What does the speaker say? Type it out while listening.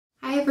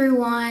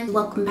everyone,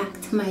 welcome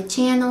back to my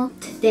channel.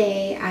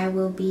 Today I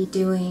will be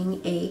doing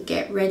a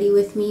get ready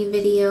with me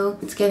video.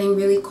 It's getting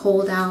really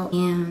cold out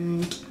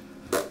and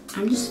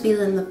I'm just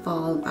feeling the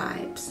fall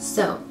vibes.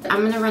 So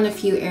I'm gonna run a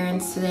few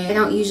errands today. I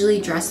don't usually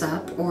dress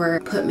up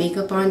or put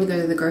makeup on to go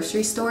to the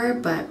grocery store,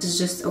 but this is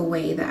just a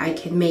way that I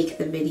can make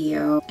the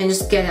video and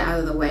just get it out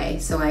of the way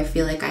so I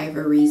feel like I have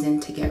a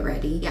reason to get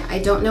ready. Yeah, I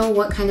don't know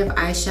what kind of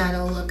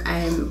eyeshadow look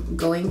I'm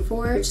going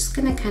for. I'm just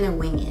gonna kind of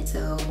wing it.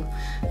 So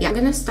yeah, I'm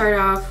gonna start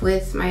off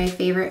with my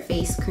favorite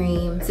face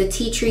cream. It's a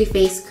tea tree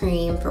face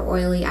cream for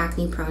oily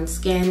acne prone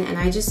skin, and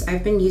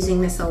I've been using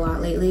this a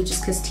lot lately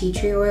just because tea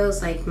tree oil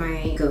is like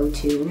my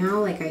go-to now.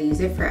 Like I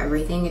use it for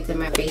everything. It's in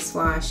my face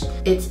wash,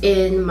 it's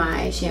in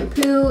my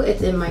shampoo,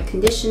 it's in my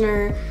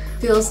conditioner.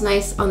 Feels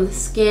nice on the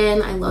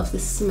skin. I love the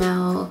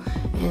smell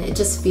and it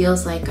just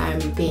feels like I'm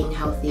being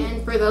healthy.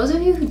 And for those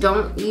of you who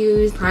don't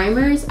use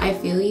primers, I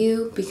feel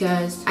you,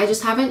 because I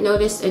just haven't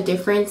noticed a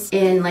difference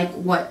in like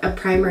what a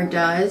primer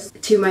does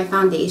to my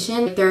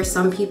foundation. There are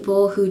some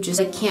people who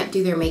just like can't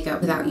do their makeup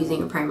without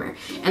using a primer,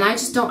 and I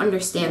just don't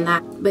understand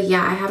that. But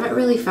yeah, I haven't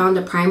really found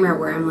a primer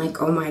where I'm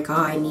like, oh my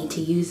god, I need to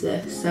use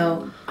this.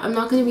 So I'm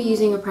not going to be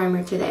using a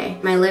primer today.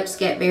 My lips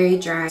get very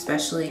dry,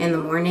 especially in the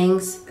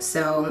mornings,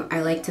 so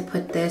I like to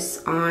put this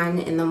on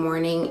in the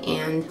morning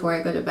and before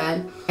I go to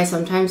bed. I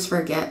sometimes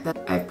forget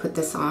that I put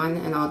this on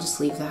and I'll just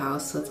leave the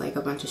house with like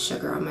a bunch of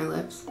sugar on my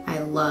lips. I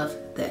love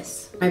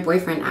this. My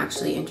boyfriend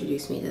actually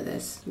introduced me to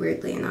this,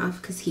 weirdly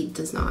enough, because he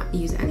does not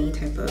use any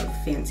type of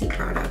fancy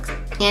products.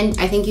 And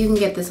I think you can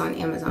get this on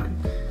Amazon.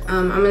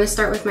 I'm gonna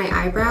start with my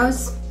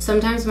eyebrows.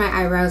 Sometimes my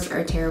eyebrows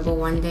are terrible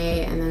one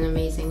day and then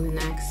amazing the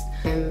next.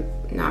 I'm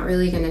not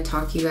really gonna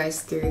talk you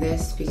guys through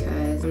this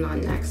because I'm not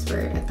an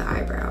expert at the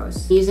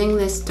eyebrows. Using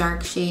this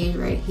dark shade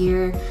right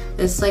here,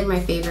 this is like my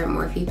favorite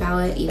Morphe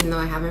palette, even though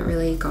I haven't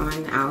really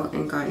gone out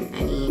and gotten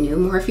any new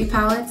Morphe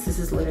palettes. This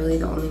is literally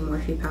the only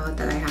Morphe palette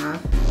that I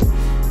have.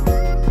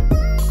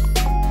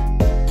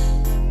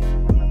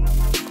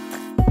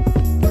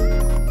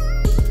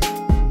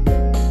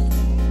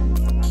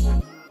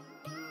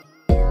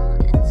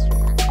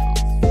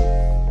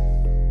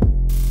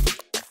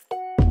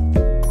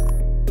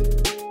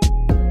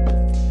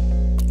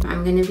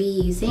 I'm gonna be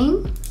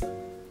using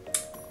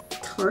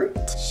Tarte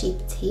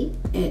Shape Tape.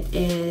 It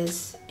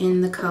is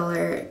in the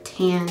color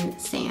Tan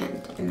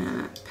Sand. I'm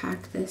gonna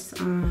pack this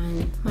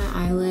on my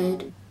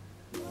eyelid.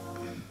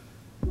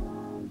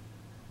 I'm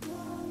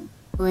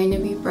going to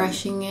be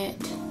brushing it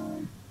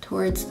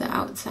towards the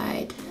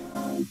outside.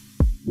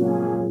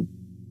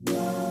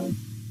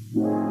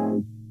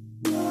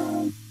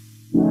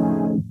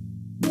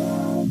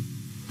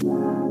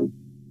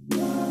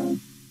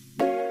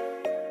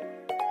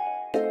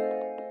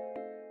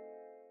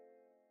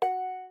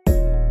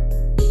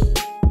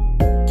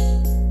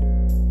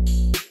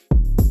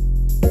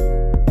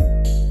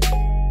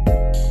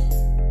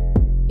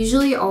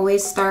 Usually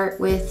always start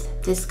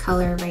with this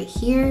color right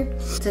here.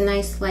 It's a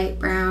nice light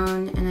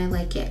brown and I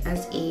like it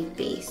as a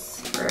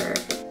base for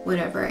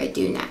whatever I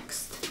do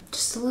next.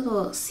 Just a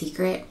little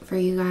secret for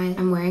you guys,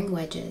 I'm wearing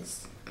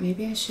wedges.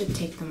 Maybe I should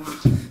take them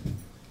off.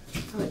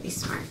 That would be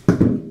smart,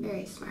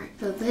 very smart.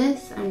 So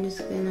this I'm just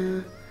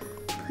gonna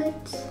put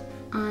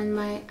on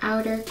my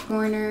outer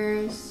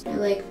corners. I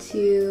like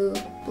to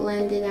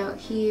blend it out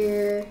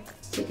here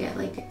to get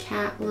like a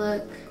cat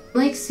look. I'm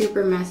like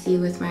super messy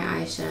with my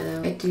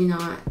eyeshadow. I do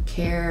not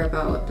care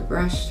about the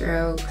brush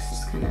strokes,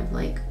 just kind of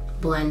like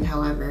blend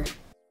however.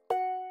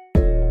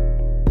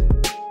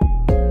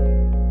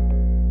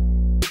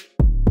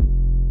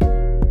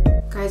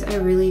 Guys, I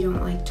really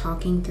don't like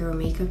talking through a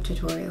makeup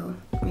tutorial.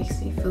 It makes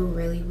me feel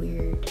really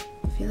weird.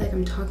 I feel like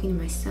I'm talking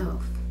to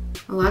myself.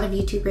 A lot of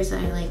YouTubers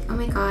are like, oh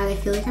my god, I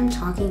feel like I'm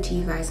talking to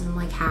you guys, and I'm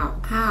like,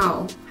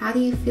 how? How do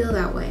you feel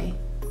that way?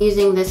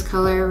 Using this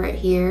color right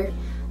here,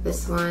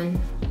 this one.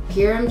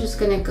 Here I'm just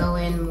gonna go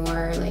in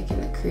more like in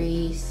the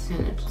crease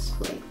and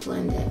just like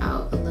blend it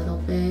out a little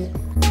bit.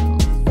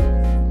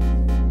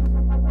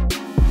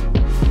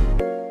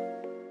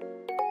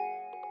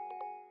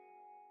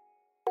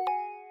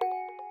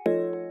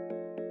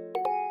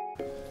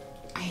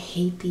 I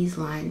hate these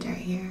lines right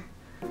here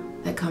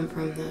that come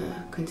from the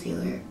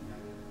concealer.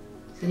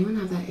 Does anyone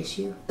have that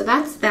issue? So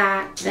that's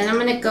that. Then I'm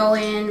gonna go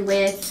in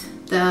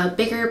with the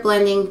bigger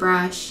blending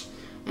brush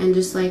and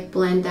just like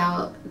blend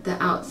out the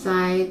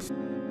outsides.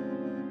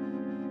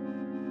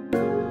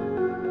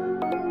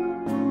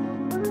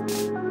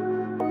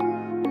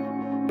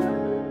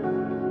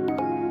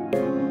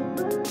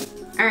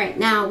 Alright,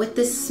 now with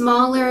this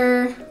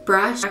smaller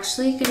brush, I'm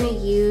actually gonna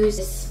use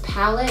this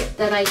palette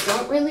that I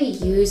don't really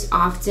use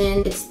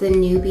often. It's the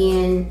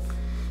Nubian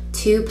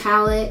 2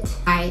 palette.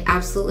 I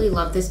absolutely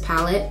love this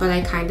palette, but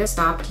I kind of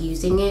stopped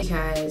using it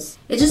because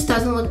it just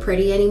doesn't look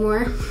pretty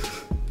anymore.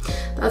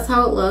 That's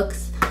how it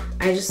looks.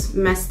 I just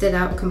messed it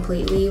up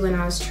completely when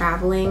I was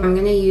traveling. I'm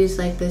gonna use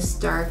like this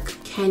dark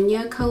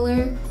Kenya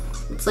color.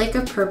 It's like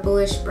a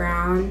purplish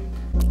brown.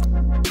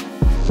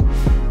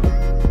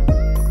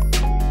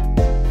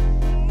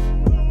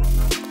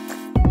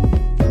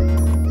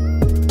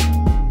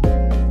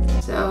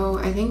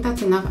 I think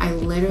that's enough. I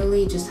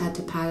literally just had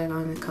to pat it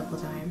on a couple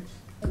times.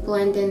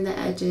 Blend in the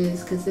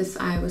edges because this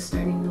eye was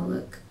starting to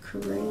look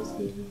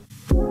crazy.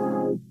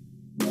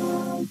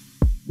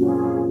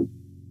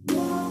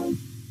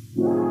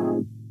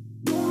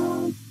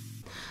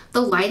 The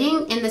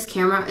lighting in this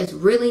camera is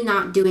really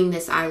not doing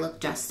this eye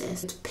look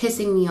justice. It's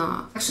pissing me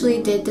off.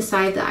 Actually did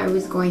decide that I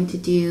was going to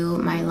do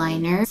my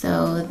liner.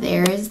 So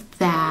there's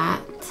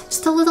that.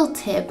 Just a little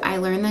tip. I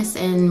learned this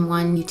in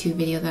one YouTube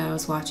video that I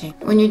was watching.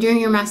 When you're doing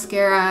your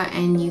mascara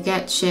and you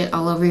get shit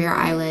all over your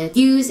eyelid,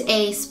 use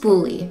a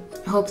spoolie.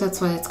 I hope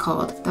that's what it's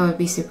called. That would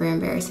be super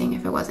embarrassing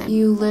if it wasn't.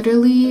 You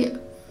literally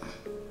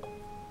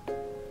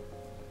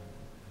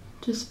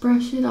just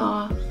brush it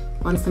off.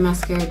 Once the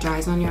mascara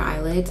dries on your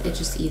eyelids, it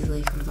just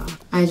easily comes off.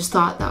 I just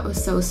thought that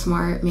was so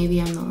smart. Maybe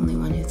I'm the only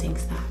one who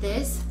thinks that.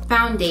 This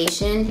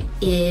foundation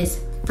is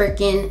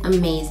freaking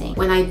amazing.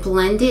 When I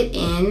blend it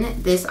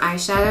in, this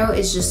eyeshadow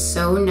is just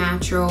so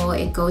natural.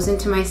 It goes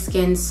into my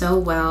skin so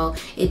well.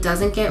 It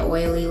doesn't get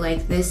oily.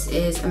 Like, this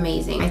is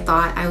amazing. I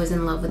thought I was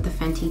in love with the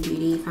Fenty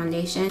Beauty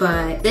foundation,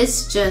 but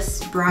this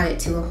just brought it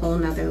to a whole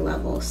nother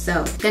level.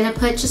 So I'm gonna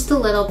put just a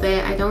little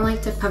bit. I don't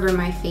like to cover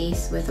my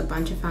face with a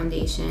bunch of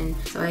foundation,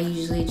 so I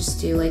usually just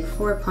do like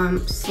 4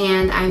 pumps.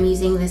 And I'm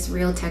using this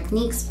Real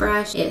Techniques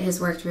brush. It has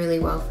worked really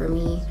well for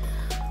me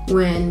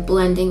when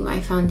blending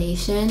my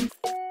foundation.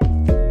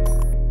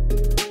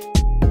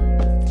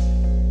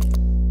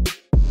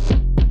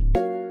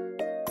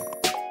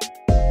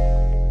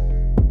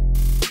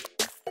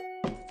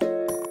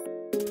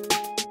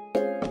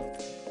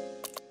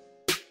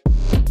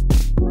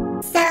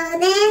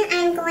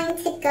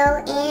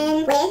 Go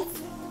in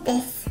with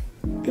this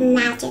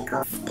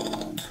magical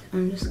stick.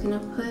 I'm just gonna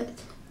put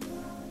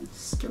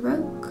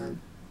stroke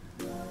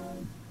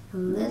a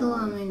little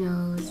on my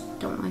nose.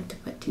 Don't like to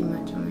put too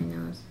much on my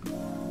nose.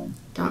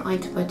 Don't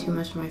like to put too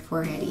much on my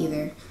forehead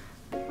either.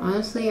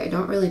 Honestly, I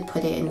don't really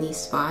put it in these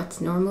spots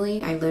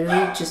normally. I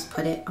literally just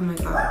put it, oh my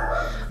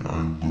god.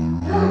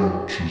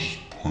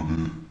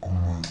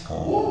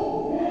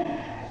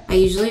 I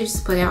usually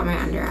just put it on my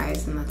under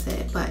eyes and that's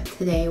it, but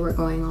today we're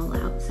going all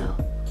out, so.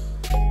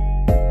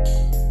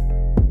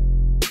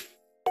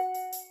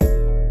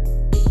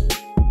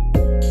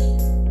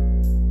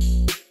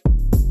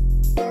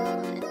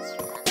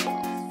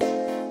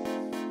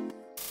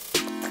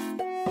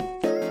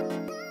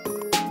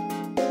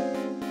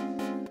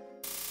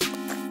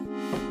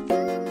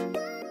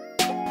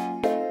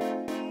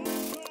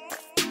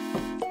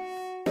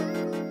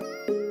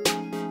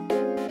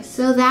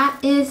 So that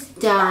is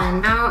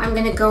done. Now I'm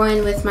gonna go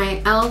in with my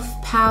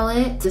e.l.f.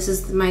 palette. This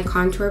is my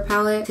contour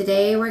palette.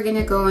 Today we're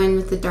gonna go in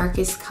with the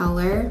darkest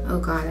color. Oh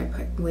god, I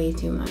put way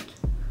too much.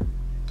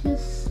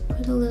 Just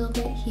put a little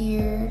bit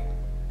here.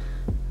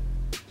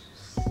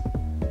 Just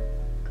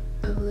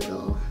a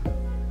little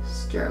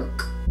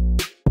stroke.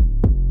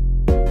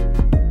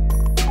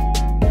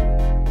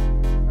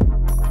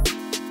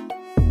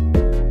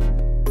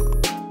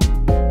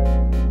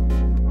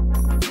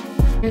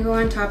 I'm gonna go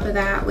on top of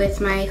that with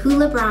my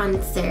Hoola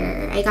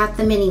bronzer. I got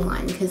the mini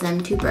one because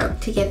I'm too broke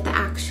to get the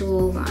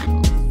actual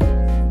one.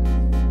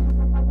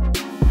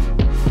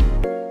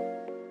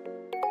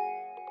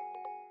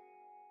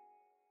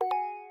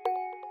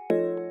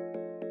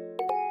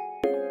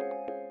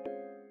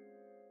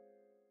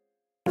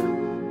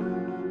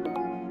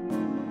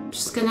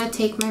 Just gonna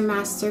take my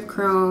Master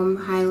Chrome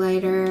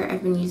highlighter.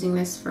 I've been using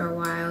this for a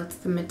while. It's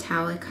the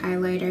metallic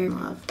highlighter.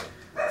 Love.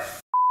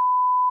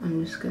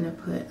 I'm just gonna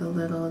put a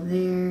little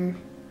there,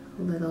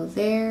 a little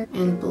there,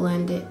 and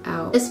blend it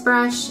out. This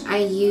brush I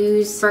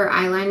use for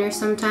eyeliner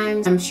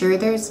sometimes. I'm sure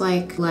there's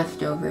like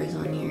leftovers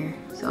on here,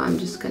 so I'm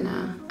just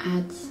gonna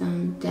add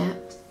some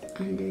depth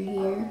under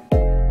here.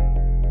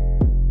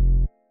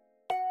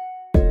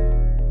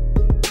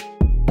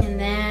 And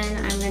then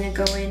I'm gonna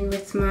go in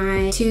with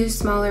my 2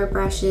 smaller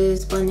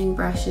brushes, blending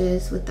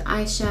brushes, with the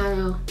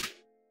eyeshadow.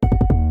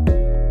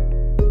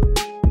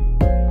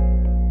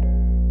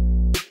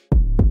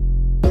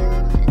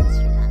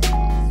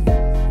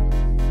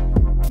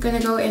 I'm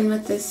gonna go in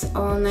with this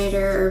All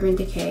Nighter Urban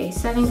Decay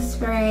setting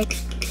spray.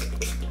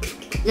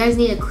 You guys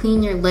need to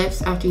clean your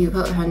lips after you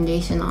put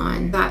foundation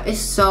on. That is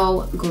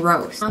so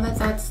gross. Now that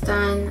that's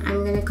done,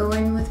 I'm gonna go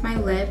in with my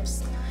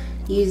lips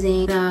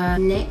using the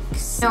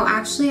NYX. No,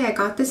 actually I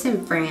got this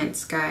in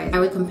France, guys. I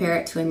would compare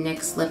it to a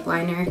NYX lip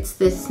liner. It's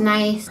this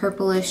nice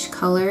purplish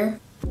color.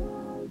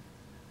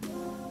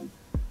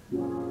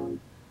 Oh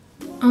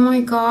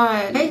my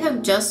god. I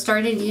have just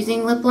started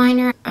using lip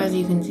liner. As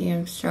you can see,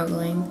 I'm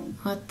struggling.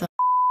 What the?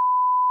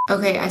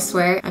 Okay, I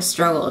swear I've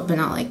struggled, but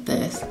not like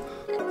this.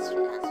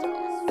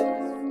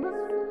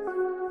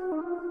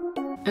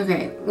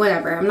 Okay,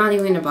 whatever. I'm not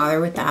even gonna bother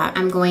with that.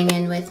 I'm going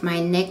in with my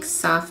NYX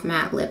Soft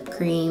Matte Lip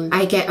Cream.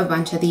 I get a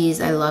bunch of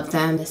these. I love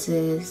them. This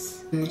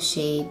is in the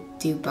shade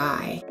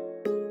Dubai.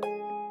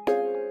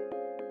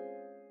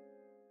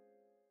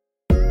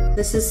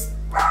 This is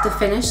the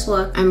finished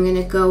look. I'm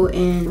gonna go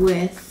in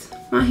with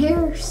my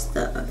hair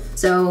stuff.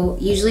 So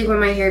usually when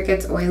my hair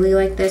gets oily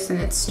like this and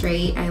it's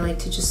straight, I like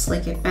to just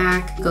slick it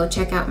back. Go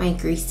check out my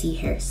greasy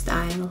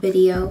hairstyle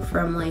video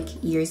from like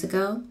years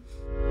ago.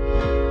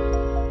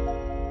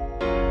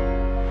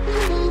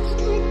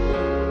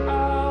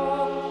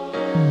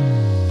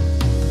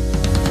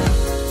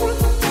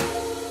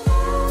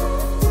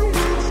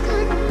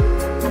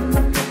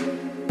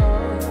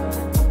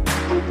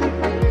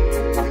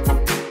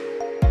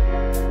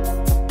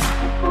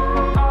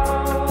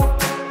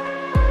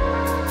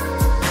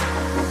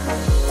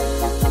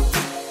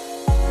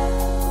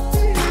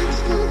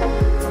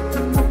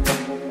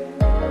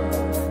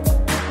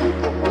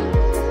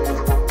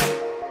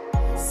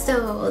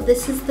 So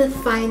this is the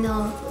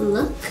final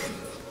look.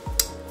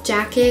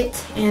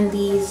 Jacket and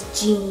these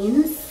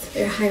jeans.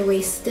 They're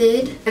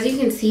high-waisted. As you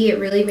can see, it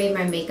really made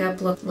my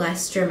makeup look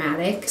less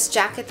dramatic. This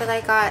jacket that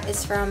I got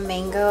is from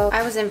Mango.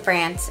 I was in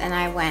France and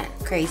I went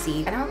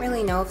crazy. I don't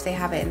really know if they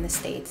have it in the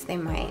States. They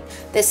might.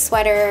 This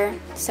sweater,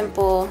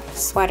 simple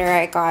sweater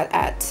I got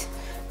at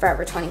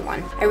Forever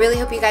 21. I really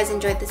hope you guys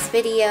enjoyed this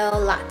video.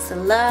 Lots of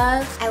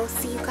love. I will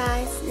see you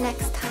guys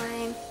next time.